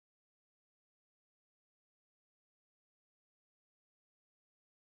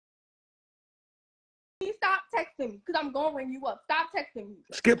texting me, because I'm going to ring you up. Stop texting me.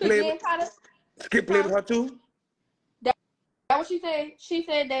 Skip played with her too? That's what she said. She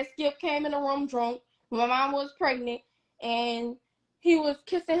said that Skip came in the room drunk when my mom was pregnant, and he was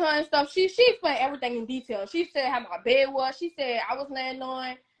kissing her and stuff. She explained everything in detail. She said how my bed was. She said I was laying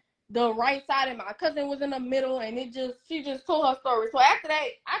on the right side and my cousin was in the middle, and she just told her story. So after that,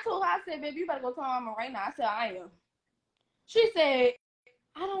 I told her, I said, baby, you better go tell mama right now. I said, I am. She said,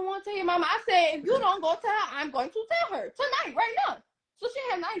 I don't want to tell your mama. I said, if you don't go tell her, I'm going to tell her tonight, right now. So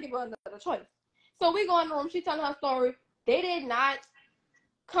she had not given her another choice. So we go in the room. She telling her story. They did not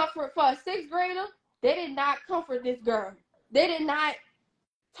comfort for a 6th grader. They did not comfort this girl. They did not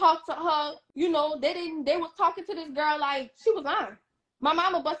talk to her. You know, they was talking to this girl like she was lying. My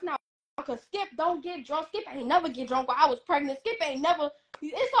mama busting out because Skip don't get drunk. Skip ain't never get drunk while I was pregnant. Skip ain't never.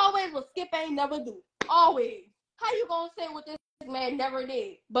 It's always what Skip ain't never do. Always. How you gonna say what this man never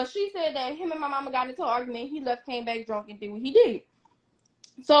did? But she said that him and my mama got into an argument. He left, came back drunk, and did what he did.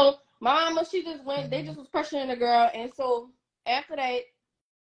 So my mama, she just went. They just was pressuring the girl, and so after that,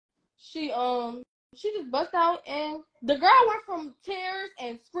 she just bust out, and the girl went from tears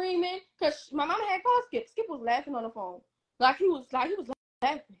and screaming because my mama had called Skip. Skip was laughing on the phone, like he was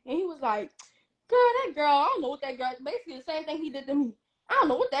laughing, and he was like, "Girl, that girl, I don't know what that girl." Basically, the same thing he did to me. I don't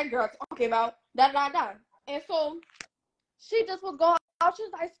know what that girl talking about. Da da da. And so she just was going out. She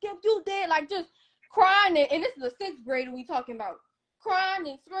was like, "Skip, you did," like just crying, and this is the 6th grader we talking about, crying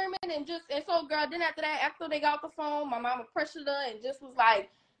and screaming and so girl. Then after that, after they got off the phone, my mama pressured her and just was like.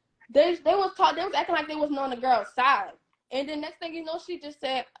 They was acting like they wasn't on the girl's side. And then next thing you know, she just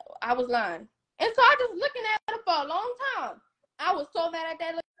said, I was lying. And so I just looking at her for a long time. I was so mad at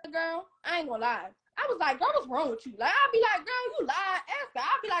that little girl. I ain't gonna lie. I was like, girl, what's wrong with you? Like, I'll be like, girl, you lied. Ask her.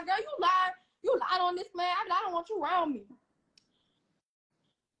 I'll be like, girl, you lied. You lied on this man. I don't want you around me.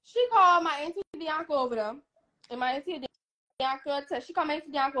 She called my auntie Bianca over there. And my auntie Bianca, she called my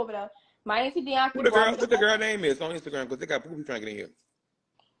auntie Bianca over there. My auntie Bianca. What the girl name is on Instagram? Because they got people trying to get in here.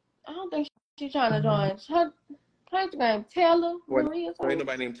 I don't think she's trying to join. Her Instagram, Taylor Marie or something. Ain't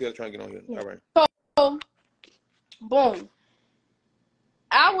nobody named Taylor trying to get on here. Yeah. All right. So, boom.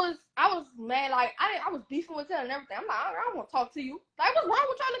 I was mad. Like, I was beefing with Taylor and everything. I'm like, I don't want to talk to you. Like, what's wrong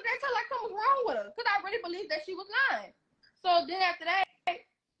with y'all? Looking at Taylor like something was wrong with her. Because I really believed that she was lying. So, then after that,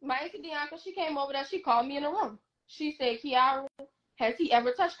 my auntie Bianca, she came over there. She called me in the room. She said, Keyiara, has he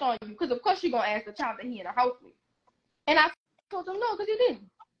ever touched on you? Because, of course, she's going to ask the child that he in the house with. And I told him no, because he didn't.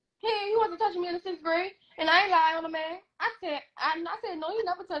 He wasn't touching me in the 6th grade, and I ain't lying on the man. I said, no, he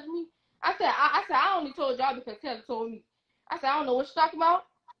never touched me. I said, I only told y'all because Taylor told me. I said, I don't know what you're talking about.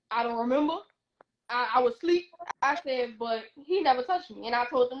 I don't remember. I was asleep. I said, but he never touched me, and I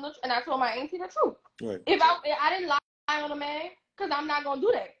told them and I told my auntie the truth. Right. If I didn't lie on the man, because I'm not gonna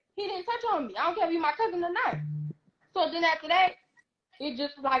do that. He didn't touch on me. I don't care if he's my cousin or not. So then after that, it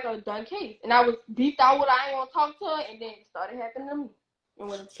just was like a done case, and I was beefed out with her. I ain't gonna talk to her, and then it started happening to me.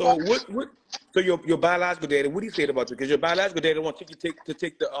 So so your biological daddy, what he said about you? Because your biological daddy wants you to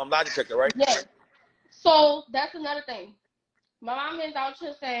take the lie detector, right? Yes. So that's another thing. My mom is out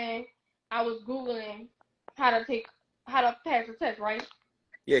here saying I was Googling how to pass the test, right?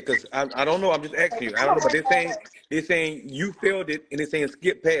 Yeah, because I don't know. I'm just asking you. I don't know, but they're saying you failed it, and they're saying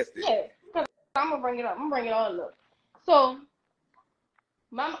Skip passed it. Yeah, because I'm gonna bring it up. I'm gonna bring it all up. So,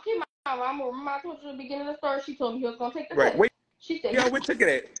 mama, remember I told you at the beginning of the story. She told me he was gonna take the test. Wait. She said, y'all went took it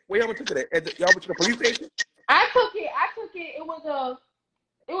at? Where y'all went took it at? Y'all went to the police station? I took it.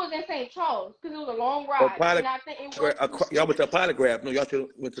 It was in St. Charles because it was a long ride. And I think it was. Y'all went to a polygraph. No, y'all should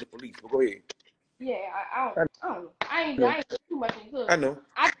went to the police. But go ahead. Yeah, I don't know. I ain't too much into it. I know.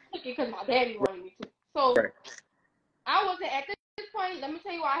 I took it because my daddy wanted me to. So right. I wasn't at this point. Let me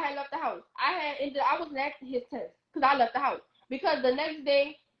tell you why I had left the house. I wasn't at his test because I left the house because the next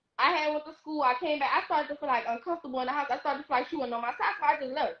day I went to school. I came back. I started to feel like uncomfortable in the house. I started to feel like she wasn't on my side, so I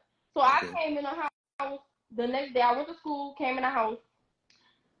just left. So I came in the house the next day. I went to school, came in the house.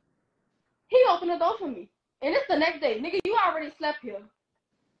 He opened the door for me, and it's the next day. Nigga, you already slept here.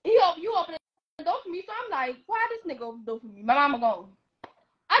 You opened the door for me, so I'm like, why this nigga open the door for me? My mama gone.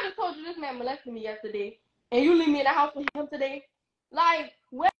 I just told you this man molested me yesterday, and you leave me in the house with him today. Like,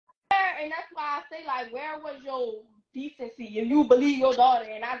 where? And that's why I say, like, where was your decency? If you believe your daughter,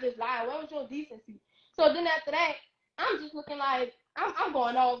 and I just lied, where was your decency? So then after that, I'm just looking like, I'm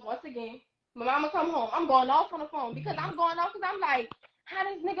going off once again. My mama come home. I'm going off on the phone because I'm going off because I'm like, how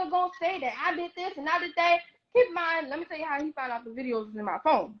this nigga gonna say that I did this and I did that? Keep in mind, let me tell you how he found out the videos was in my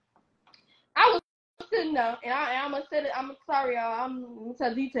phone. I was sitting there, and I'm gonna say it. I'm sorry, y'all. I'm gonna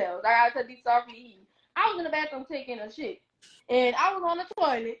tell details. I gotta tell details for you. I was in the bathroom taking a shit, and I was on the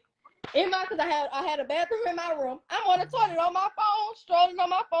toilet, Cause I had a bathroom in my room. I'm on the toilet on my phone, strolling on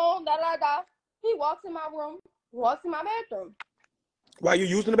my phone, da da da. He walks in my room, walks in my bathroom. Why you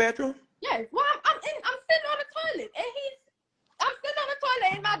using the bathroom? Yes. Well, I'm sitting on the toilet, and I'm sitting on the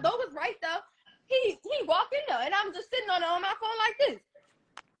toilet, and my door was right there. He walked in there, and I'm just sitting on my phone like this.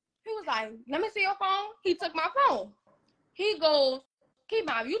 He was like, "Let me see your phone." He took my phone. He goes, "Keep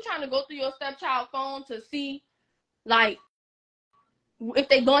my, you trying to go through your stepchild phone to see, like, if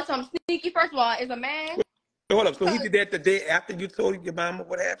they doing something sneaky?" First of all, as a man. Hold up. So he did that the day after you told your mama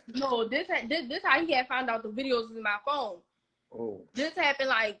what happened? No, this how he had found out the videos was in my phone. Oh. This happened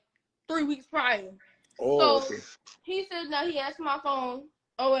like 3 weeks prior. Oh, so okay. he said, "Now he asked my phone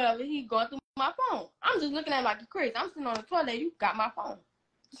or whatever." He going through my phone. I'm just looking at him like you're crazy. I'm sitting on the toilet. You got my phone.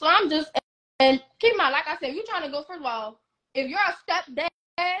 So I'm just, and keep in mind, like I said, you're trying to go, first of all, if you're a stepdad,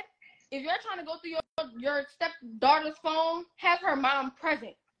 if you're trying to go through your stepdaughter's phone, have her mom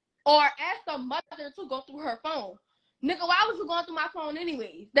present. Or ask the mother to go through her phone. Nigga, why was you going through my phone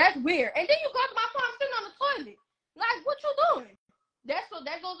anyways? That's weird. And then you go through my phone, I'm sitting on the toilet. Like, what you doing?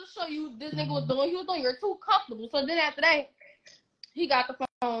 That goes to show you this nigga was doing, you're too comfortable. So then after that, he got the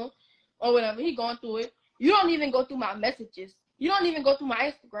phone or whatever. He going through it. You don't even go through my messages. You don't even go through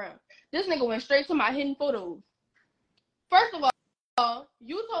my Instagram. This nigga went straight to my hidden photos. First of all,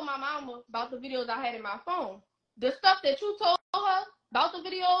 you told my mama about the videos I had in my phone. The stuff that you told her about the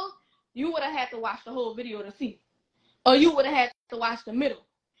videos, you would have had to watch the whole video to see. Or you would have had to watch the middle.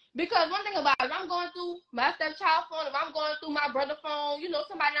 Because one thing about it, if I'm going through my stepchild phone, if I'm going through my brother's phone,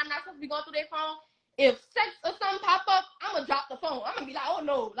 somebody I'm not supposed to be going through their phone, if sex or something pop up, I'm going to drop the phone. I'm going to be like, oh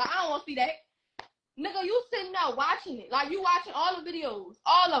no, like, I don't want to see that. Nigga, you sitting there watching it. Like, you watching all the videos.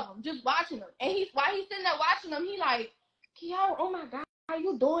 All of them. Just watching them. And while he's sitting there watching them, he like, "Keyiara, oh my God,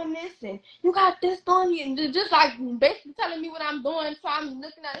 you doing this? And you got this on you." And just like basically telling me what I'm doing. So I'm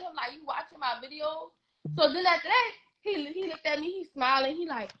looking at him like, "You watching my videos?" So then after that, he looked at me. He smiling. He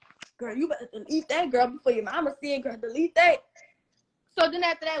like, "Girl, you better delete that, girl, before your mama see it, girl. Delete that." So then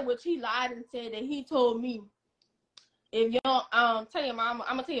after that, which he lied and said that he told me, "If you don't tell your mama,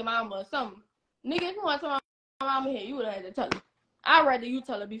 I'm gonna tell your mama or something." Nigga, if you want to tell my mama here, you would have had to tell her. I'd rather you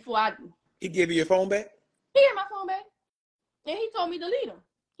tell her before I do. He gave you your phone back? He had my phone back. And he told me delete them.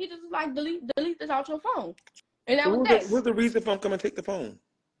 He just was like, delete this out your phone. And that was that. What's the reason for him coming to take the phone?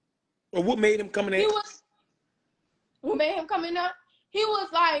 Or what made him come in there? What made him come in there? He was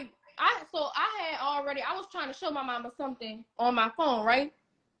like, I was trying to show my mama something on my phone, right?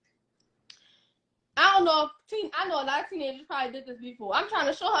 I don't know I know a lot of teenagers probably did this before. I'm trying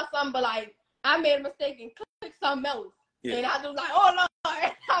to show her something, but like, I made a mistake and clicked something else. Yeah. And I was like, oh Lord.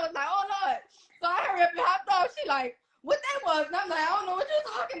 I was like, oh Lord. So I hurry up and hopped off. She like, what that was? And I'm like, I don't know what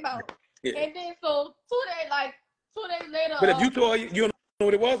you're talking about. Yeah. And then so 2 days later. But if you told her you don't know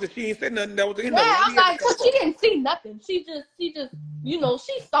what it was, and she ain't said nothing, that was in there. Yeah, I'm like, cause she didn't see nothing. She just,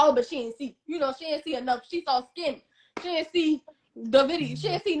 she saw, but she didn't see. She didn't see enough. She saw skin. She didn't see the video. She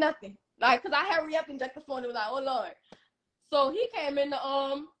didn't see nothing. Like, cause I hurry up and check the phone and was like, oh Lord. So he came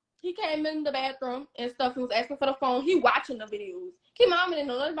in the bathroom and stuff. He was asking for the phone. He watching the videos. His mama didn't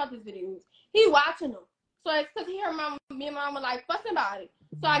know nothing about these videos. He watching them. So it's because he heard me and mama like fussing about it.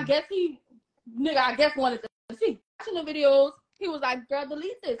 So I guess wanted to see. Watching the videos, he was like, girl,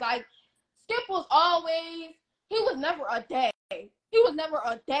 delete this. Like, Skip was he was never a dad. He was never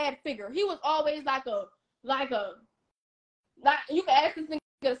a dad figure. He was always like you can ask this nigga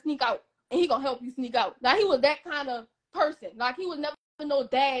to sneak out and he gonna help you sneak out. Like, he was that kind of person. Like, he was never no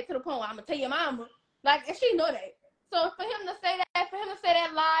dad to the point where I'm gonna tell your mama. Like, and she know that. So for him to say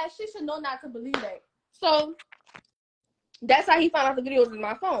that lie, she should know not to believe that. So that's how he found out the videos in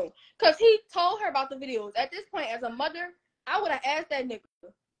my phone. Cause he told her about the videos. At this point, as a mother, I would have asked that nigga,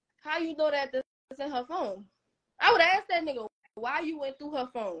 how you know that this is in her phone? I would have asked that nigga, why you went through her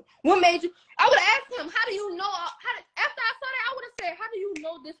phone? What made you? I would have asked him, how do you know? After I saw that, I would have said, how do you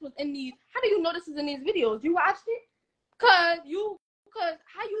know this was in these? How do you know this is in these videos? You watched it? Cause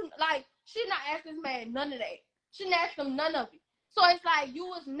how you, like, she not ask this man none of that. She didn't ask him none of it. So it's like you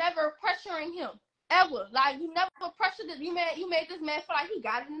was never pressuring him ever. Like, you never pressured it. You made this man feel like he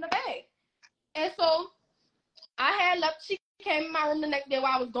got it in the bag. And so I had left. She came in my room the next day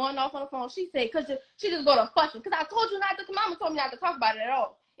while I was going off on the phone. She said, cause she just go to fussing. Cause I told you not to. Mama told me not to talk about it at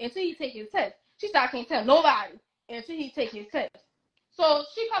all until he take his test. She said I can't tell nobody until he take his test. So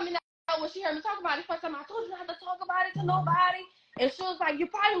she coming out when she heard me talk about it first time. I told you not to talk about it to nobody. And she was like, you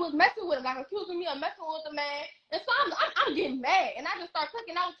probably was messing with him, like accusing me of messing with the man. And so I'm getting mad. And I just start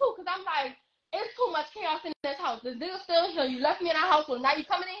clicking out too, because I'm like, it's too much chaos in this house. This nigga still here. You left me in our house, so now you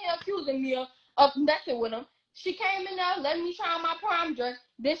coming in here accusing me of messing with him. She came in there, letting me try on my prom dress.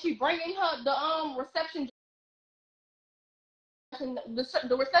 Then she bringing her the reception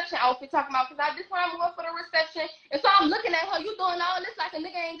the reception outfit, talking about, because this time I'm going for the reception. And so I'm looking at her, you doing all this like a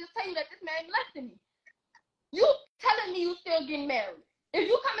nigga ain't just tell you that this man left me. You telling me you still getting married. If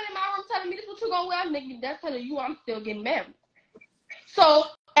you coming in my room telling me this what you gonna wear, nigga, that's telling you I'm still getting married. So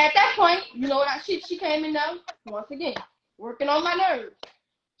at that point, you know what, she came in there, once again, working on my nerves.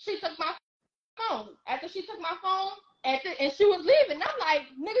 She took my phone. After she took my phone, and she was leaving, I'm like,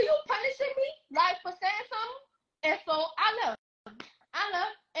 nigga, you punishing me like for saying something? And so I left. I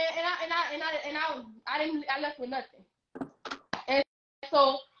left with nothing. And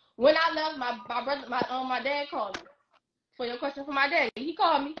so when I left, my dad called me. For your question for my dad, he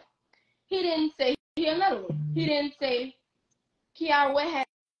called me. He didn't say another one. He didn't say, Keyiara, what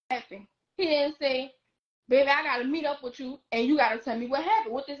happened? He didn't say, baby, I gotta meet up with you and you gotta tell me what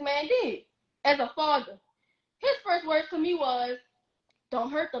happened, what this man did. As a father, his first words to me was,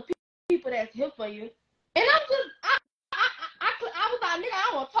 don't hurt the people that's here for you. And I'm just, I was like, nigga, I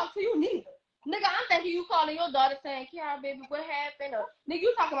don't want to talk to you neither. Nigga, I'm thinking you calling your daughter saying, Keyiara, baby, what happened? Or, nigga,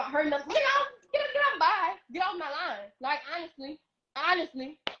 you talking about hurting us. Nigga, get on by. Get off my line. Like, honestly,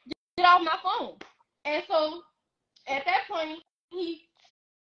 get off my phone. And so, at that point, he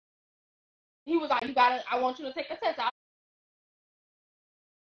was like, I want you to take a test. I'll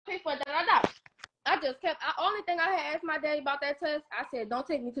pay for it, I just kept, only thing I had asked my daddy about that test, I said, don't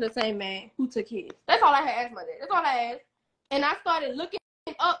take me to the same man who took his. That's all I had asked my dad. That's all I asked. And I started looking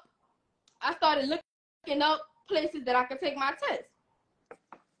up places that I could take my test.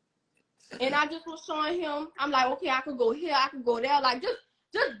 And I just was showing him, I'm like, okay, I could go here, I could go there. Like, just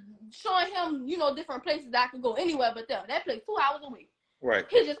showing him, different places that I could go anywhere but there. That place 2 hours away. Right.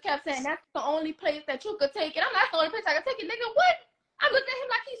 He just kept saying, that's the only place that you could take it. I'm like, that's the only place I could take it. Nigga, what? I looked at him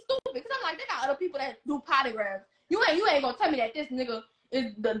like he's stupid. Because I'm like, they got other people that do polygraphs. You ain't gonna tell me that this nigga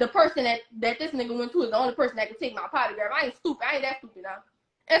is the person that this nigga went to is the only person that can take my polygraph. I ain't stupid. I ain't that stupid now.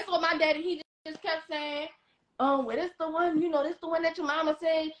 And so my daddy, he just kept saying, well, this the one, this the one that your mama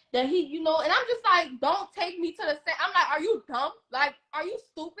said that he, and I'm just like, don't take me to the same. I'm like, are you dumb? Like, are you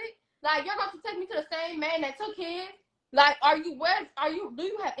stupid? Like, you're going to take me to the same man that took his? Like, do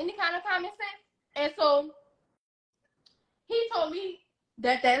you have any kind of common sense? And so he told me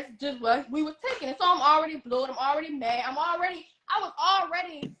that that's just what we was taking. And so I'm already blue. I'm already mad. I was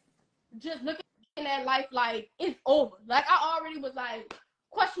already just looking at life like it's over. Like, I already was like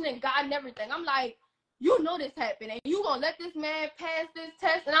questioning God and everything. I'm like, this happened and you gonna let this man pass this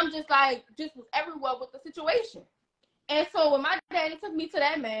test? And I'm just like, just was everywhere with the situation. And so when my daddy took me to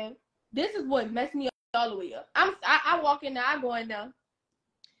that man, this is what messed me up all the way up. I walk in there, I go in there.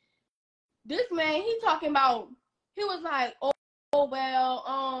 This man, he talking about, he was like, oh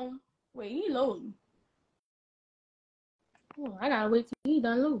well, wait, he loading. Oh, I gotta wait till he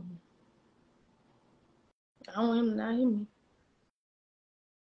done loading. I don't want him to not hear me.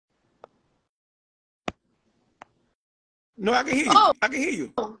 No, I can hear you. Oh. I can hear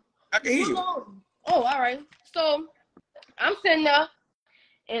you. I can hear you. Oh, all right. So I'm sitting there.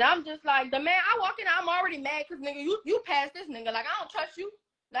 And I'm just like, the man, I walk in, I'm already mad because, nigga, you passed this nigga. Like, I don't trust you.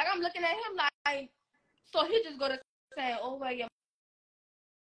 Like, I'm looking at him like, so he just go to saying, oh, well, yeah.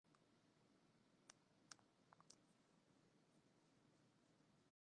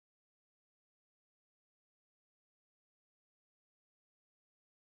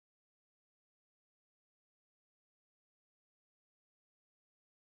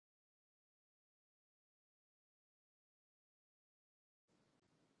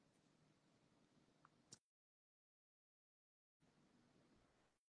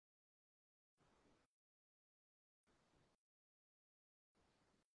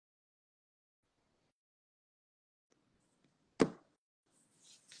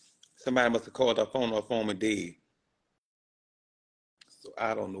 Somebody must have called her phone and dead. So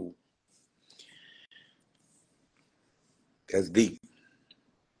I don't know. That's deep.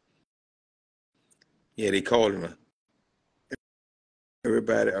 Yeah, they called her.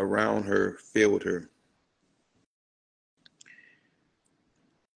 Everybody around her failed her.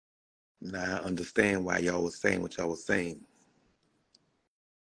 Now I understand why y'all was saying what y'all was saying.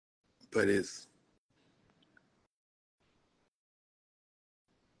 But it's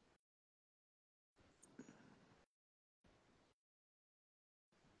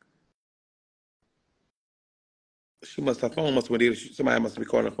her phone must have been there. Somebody must be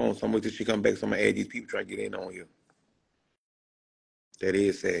calling her phone somewhere till she come back. Somebody add these people trying to get in on you. That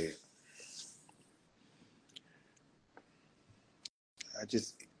is sad.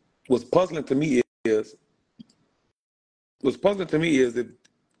 What's puzzling to me is that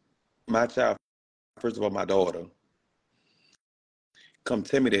my child first of all, my daughter, come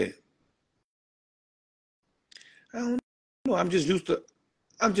tell me that. I don't know. I'm just used to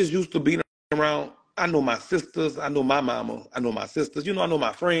being around. I know my sisters. I know my mama. I know my sisters. I know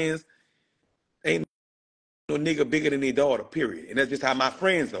my friends. Ain't no nigga bigger than their daughter, period. And that's just how my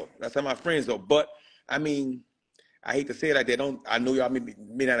friends are. That's how my friends are. But, I mean, I hate to say it like that. I know y'all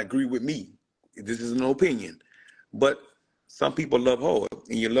may not agree with me. This is an opinion. But some people love hard.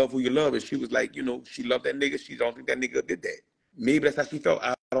 And you love who you love. And she was like, she loved that nigga. She don't think that nigga did that. Maybe that's how she felt.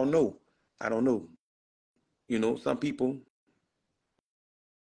 I don't know. I don't know. Some people,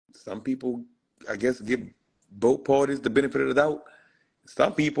 I guess, give both parties the benefit of the doubt.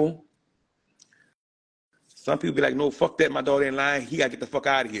 Some people be like, no, fuck that, my daughter ain't lying. He got to get the fuck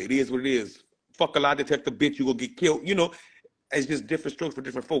out of here. It is what it is. Fuck a lie detector, bitch, you will get killed. It's just different strokes for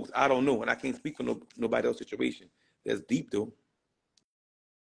different folks. I don't know, and I can't speak for nobody else's situation. That's deep, though.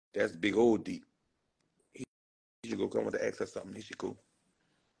 That's big old deep. He should go come with to ask her something. He should go.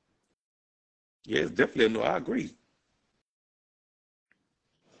 Yeah, it's definitely a no. I agree.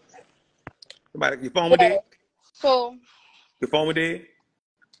 Somebody, your phone with Yeah. dead? So, Your phone with dead?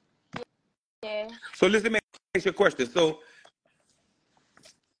 yeah. So listen, man, ask you a question. So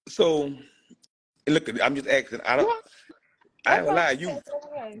look, I'm just asking. I ain't gonna lie, you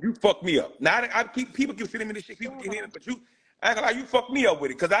fucked me up. Now people keep sending me this shit. People keep hearing it, but I ain't gonna lie, you fucked me up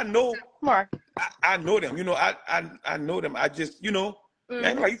with it because I know. Mark. I know them. I know them. I just I ain't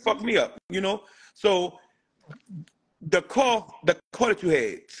gonna lie, you fucked me up. So the call that you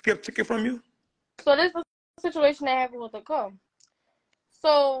had, Skip took it from you. So this is a situation that happened with the car.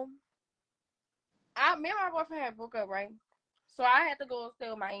 So me and my boyfriend had broke up, right? So I had to go stay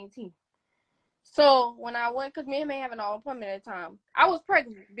with my auntie. So when I went, because me and him ain't having an appointment at the time, I was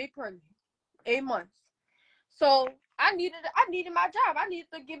pregnant, big pregnant, 8 months. So I needed my job. I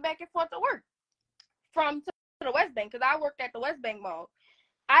needed to get back and forth to work to the West Bank because I worked at the West Bank Mall.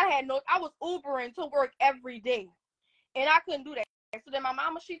 I was Ubering to work every day, and I couldn't do that. So then my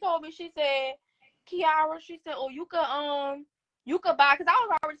mama, she told me, she said, Keyiara, she said, oh, you could buy, because I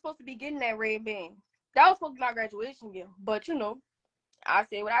was already supposed to be getting that red band. That was supposed to be my graduation gift, but I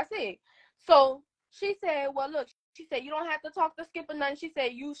said what I said. So she said, well, look, she said, you don't have to talk to Skip or nothing. She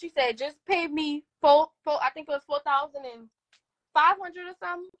said, just pay me I think it was 4,500 or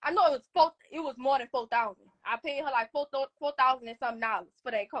something. I know it was more than 4,000. I paid her like 4,000 and something dollars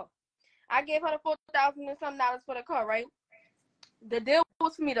for that car. I gave her the 4,000 and something dollars for the car, right? The deal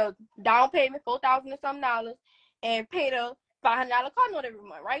was for me to down payment, 4,000 and something dollars, and pay the $500 car note every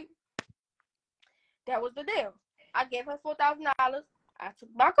month, right? That was the deal. I gave her $4,000. I took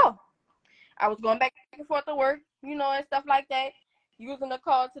my car. I was going back and forth to work, and stuff like that, using the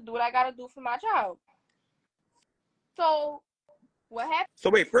car to do what I gotta do for my child. So what happened?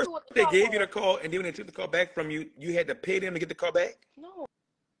 So wait, first they gave you the car, and then when they took the car back from you, you had to pay them to get the car back? No.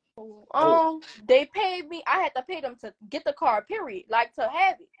 They paid me. I had to pay them to get the car, period. Like, to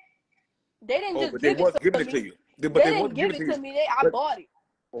have it. They didn't just but give they was it giving to it me. to you. They didn't give it to me. I bought it.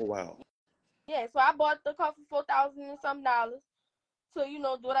 Oh, wow. Yeah, so I bought the car for 4,000 and some dollars to,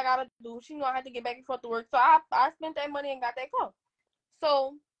 do what I gotta do. I had to get back and forth to work. So I spent that money and got that car.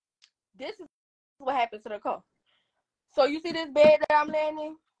 So this is what happened to the car. So you see this bed that I'm laying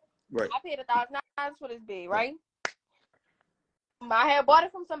in? Right. I paid $1,000 for this bed, right? I had bought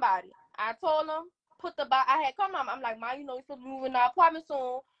it from somebody. I told them, I had come on. I'm like, Ma, you're supposed to be moving our apartment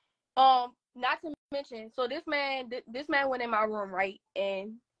soon. Not to mention, so this man went in my room, right?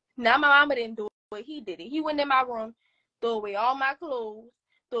 And now my mama didn't do it. He did it. He went in my room, threw away all my clothes,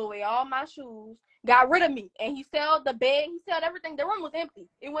 threw away all my shoes, got rid of me. And he sold the bed. He sold everything. The room was empty.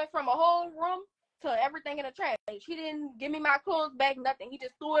 It went from a whole room to everything in the trash. He didn't give me my clothes back, nothing. He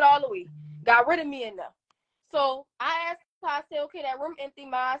just threw it all away. Got rid of me in there. So I asked her, I said, okay, that room empty,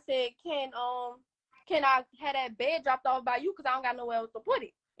 Ma. I said, can I have that bed dropped off by you? Because I don't got nowhere else to put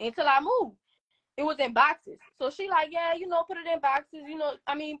it until I move. It was in boxes. So she like, yeah, put it in boxes,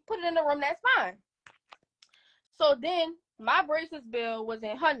 put it in the room, that's fine. So then my braces bill was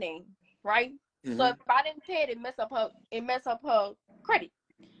in her name, right? Mm-hmm. So if I didn't pay it, it mess up her credit.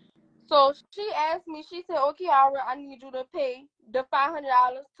 So she asked me, she said, okay, I need you to pay the $500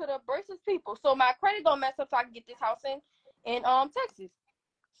 to the braces people. So my credit don't mess up so I can get this house in Texas.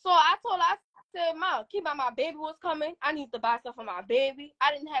 So I told her, I said, Ma, keep out, my baby was coming. I need to buy stuff for my baby.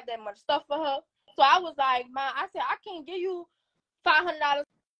 I didn't have that much stuff for her. So I was like, Ma, I said, I can't give you $500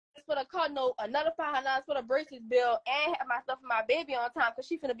 for the car note, another $500 for the braces bill, and have my stuff for my baby on time because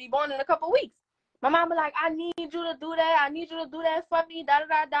she's going to be born in a couple weeks. My mom was like, I need you to do that. I need you to do that for me,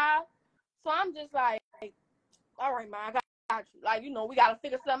 da-da-da-da. So I'm just like, all right, Ma, I you. Like, you know, we got to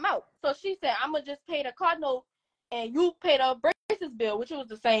figure something out. So she said, I'm going to just pay the car note and you pay the braces bill, which was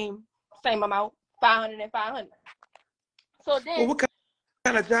the same amount, 500 and 500. So then. Well, what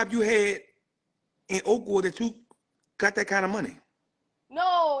kind of job you had in Oakwood that you got that kind of money?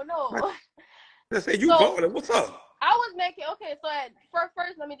 No. I said, you balling. What's up? I was making, okay, so at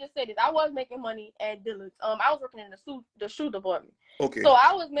first, let me just say this. I was making money at Dillard's. I was working in the shoe department. Okay. So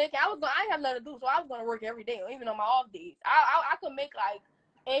I didn't have nothing to do, so I was going to work every day, even on my off days. I could make like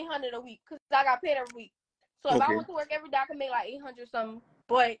 $800 a week because I got paid every week. So if I went to work every day, I could make like $800 something.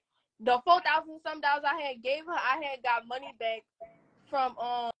 But the $4,000 some dollars I had gave her, I had got money back from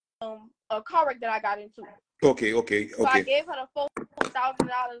a car wreck that I got into. Okay. So I gave her the $4,000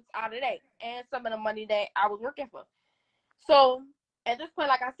 out of that and some of the money that I was working for. So at this point,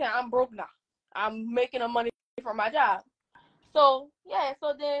 like I said, I'm broke now. I'm making the money from my job. So yeah,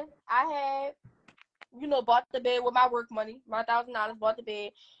 so then I had, bought the bed with my work money, my $1,000, bought the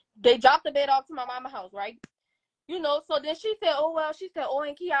bed. They dropped the bed off to my mama's house, right? So then she said,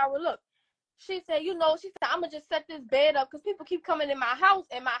 and keyiara, look. She said, I'm going to just set this bed up because people keep coming in my house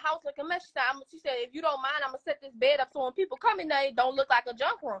and my house looking mess. She said, if you don't mind, I'm going to set this bed up so when people come in there, it don't look like a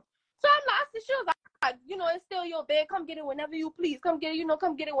junk room. So I'm like, she was like, it's still your bed. Come get it whenever you please. Come get it,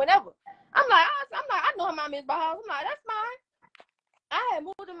 come get it whenever. I'm like, I know her mom is my house. I'm like, that's fine. I had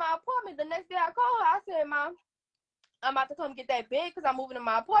moved to my apartment. The next day I called her. I said, Mom, I'm about to come get that bed because I'm moving to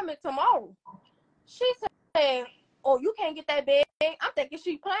my apartment tomorrow. She said, oh, you can't get that bed. I'm thinking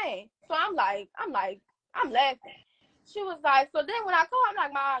she playing. So I'm laughing. She was like, so then when I called, I'm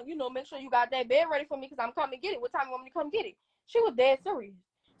like, Mom, make sure you got that bed ready for me because I'm coming to get it. What time you want me to come get it? She was dead serious.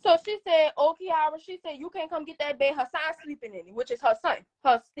 So she said, oh, keyiara, she said, you can't come get that bed. Her son's sleeping in it, which is her son,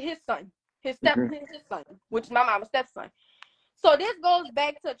 his son, his son, which is my mama's stepson. So this goes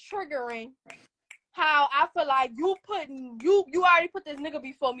back to triggering how I feel like you already put this nigga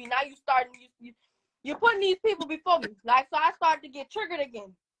before me. Now you're putting these people before me. Like, so I started to get triggered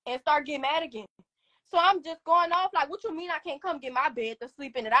again and start getting mad again. So I'm just going off like, what you mean I can't come get my bed to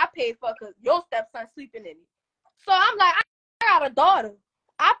sleep in it? I paid for because your stepson sleeping in it. So I'm like, I got a daughter.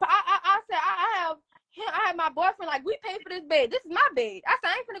 I said I have my boyfriend, like, we paid for this bed. This is my bed. I said,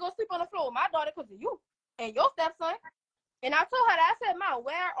 I ain't finna go sleep on the floor with my daughter because of you and your stepson. And I told her that. I said, Mom,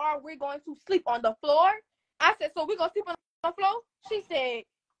 where are we going to sleep? On the floor? I said, so we going to sleep on the floor? She said,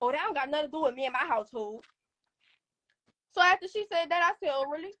 oh, that don't got nothing to do with me and my household. So after she said that, I said, oh,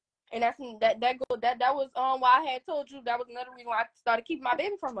 really? And that was why I had told you that was another reason why I started keeping my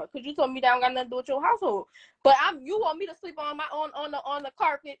baby from her, because you told me that don't got nothing to do with your household. But you want me to sleep on the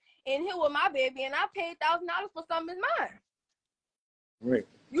carpet in here with my baby, and I paid $1,000 for something is mine. Right.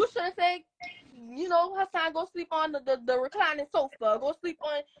 You shouldn't say, her son go sleep on the reclining sofa, go sleep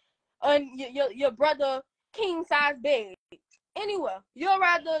on your brother king size bed. Anyway, you'll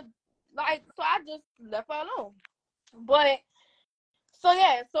rather, like, so I just left her alone. But so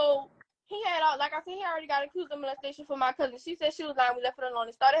yeah, so he had like I said, he already got accused of molestation for my cousin. She said she was lying, we left it alone.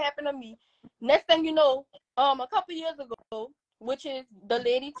 It started happening to me. Next thing you know, a couple years ago, which is the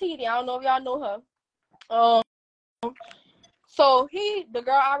lady TD, I don't know if y'all know her. So the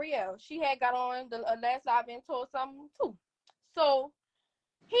girl Ariel, she had got on the last live and told something too. So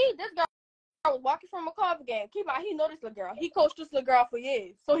this girl was walking from a Carver game. Keep in mind, he know this little girl. He coached this little girl for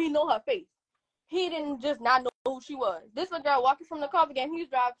years, so he know her face. He didn't just not know who she was. This little girl walking from the Carver game, he was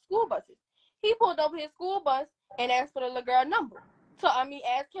driving school buses. He pulled over his school bus and asked for the little girl number. So ask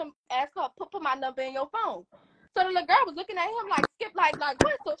her, put my number in your phone. So the little girl was looking at him like, Skip, like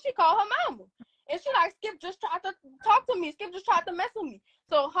what? So she called her mama. And she like, Skip just tried to talk to me. Skip just tried to mess with me.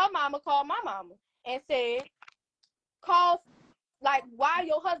 So her mama called my mama and said, like, why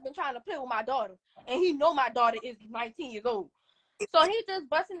your husband trying to play with my daughter? And he know my daughter is 19 years old. So he just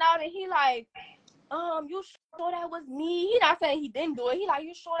busting out and he like, you sure that was me? He not saying he didn't do it. He like,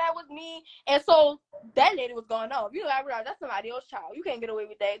 you sure that was me? And so that lady was going off. I realized that's somebody else's child. You can't get away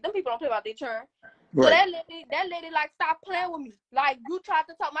with that. Them people don't play about their churn. Right. So that lady like, stop playing with me. Like, you tried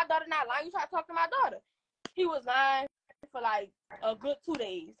to talk, my daughter not lying. You tried to talk to my daughter. He was lying for like a good 2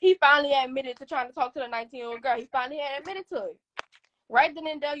 days. He finally admitted to trying to talk to the 19-year-old girl. He finally had admitted to it. Right then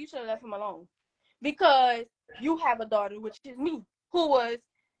and there, you should have left him alone. Because you have a daughter, which is me, who was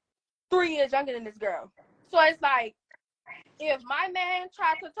 3 years younger than this girl. So it's like, if my man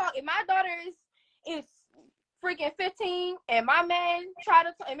tried to talk, if my daughter is freaking 15 and my man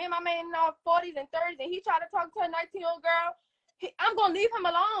and me and my man in our 40s and 30s and he tried to talk to a 19-year-old girl, I'm gonna leave him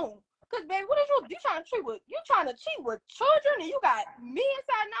alone. Cause baby, what is you trying to cheat with? You trying to cheat with children and you got me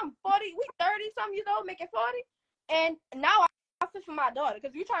inside and I'm 40, we 30 some years old making 40. And now outfit for my daughter.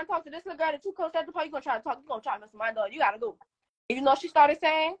 Because you trying to talk to this little girl that you coached at the park, you gonna try to talk, you gonna try to mess with my daughter. You gotta go. And you know she started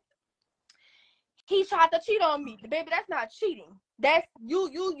saying, he tried to cheat on me. Baby, that's not cheating. That's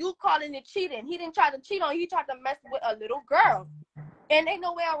you calling it cheating. He didn't try to cheat on you. He tried to mess with a little girl. And ain't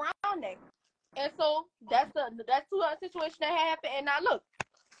no way around that. And so that's a situation that happened. And now look,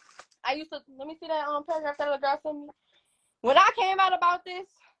 I used to, let me see that paragraph that little girl sent me. When I came out about this,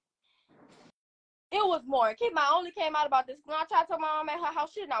 it was more. I only came out about this when I tried to tell my mom at her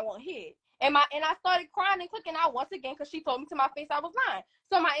house, she did not want to hear it. And I started crying and clicking out once again because she told me to my face I was lying.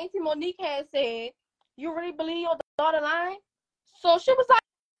 So my auntie Monique had said, "You really believe your daughter lying?" So she was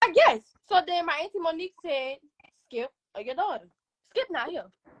like, "Yes." So then my auntie Monique said, "Skip or your daughter? Skip not here.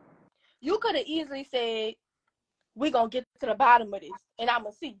 You could have easily said, we're going to get to the bottom of this and I'm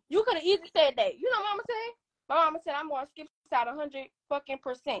going to see." You could have easily said that. You know what mama said? My mama said, "I'm going to skip this out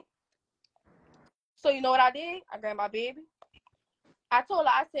 100%. So you know what I did? I grabbed my baby. I told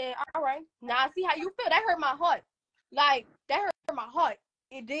her, I said, "All right, now I see how you feel." That hurt my heart. Like, that hurt my heart.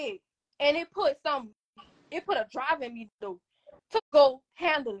 It did. And it put a drive in me, though, to go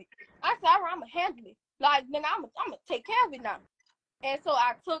handle it. I said, "All right, I'm going to handle it. Like, nigga, I'm going to take care of it now." And so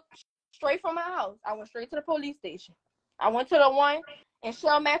I took straight from my house. I went straight to the police station. I went to the one in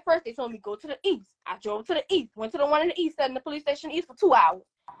Shelman first. They told me go to the east. I drove to the east. Went to the one in the east, sat in the police station east for 2 hours.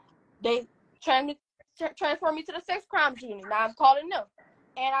 They transferred me to the sex crimes unit. Now I'm calling them.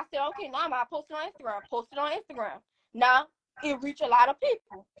 And I said, okay, now I'm going to post it on Instagram. Posted on Instagram. Now it reached a lot of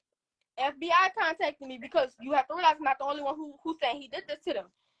people. FBI contacted me because you have to realize I'm not the only one who saying he did this to them.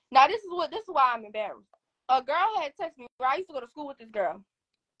 Now this is why I'm embarrassed. A girl had texted me. I used to go to school with this girl.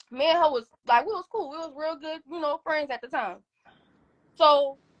 Me and her was like, we was cool. We was real good, friends at the time.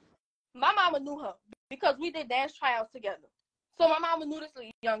 So my mama knew her because we did dance tryouts together. So my mama knew this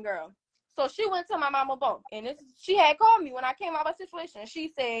young girl. So she went to my mama bunk, and she had called me when I came out of a situation.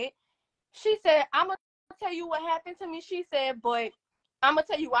 She said, "I'm gonna tell you what happened to me." She said, "But I'm gonna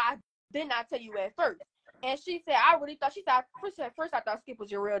tell you why I did not tell you at first." And she said, "I really thought," she said, first I thought Skip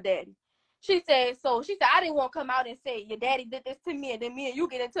was your real daddy." She said, "I didn't want to come out and say your daddy did this to me, and then me and you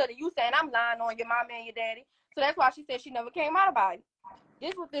get into it, and you saying I'm lying on your mama and your daddy." So that's why she said she never came out about it.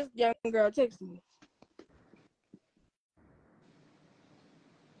 This is what this young girl texted me.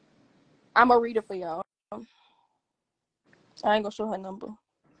 I'm gonna read it for y'all. I ain't gonna show her number.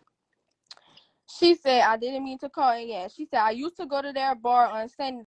 She said, "I didn't mean to call it yet." She said, "I used to go to their bar on Sunday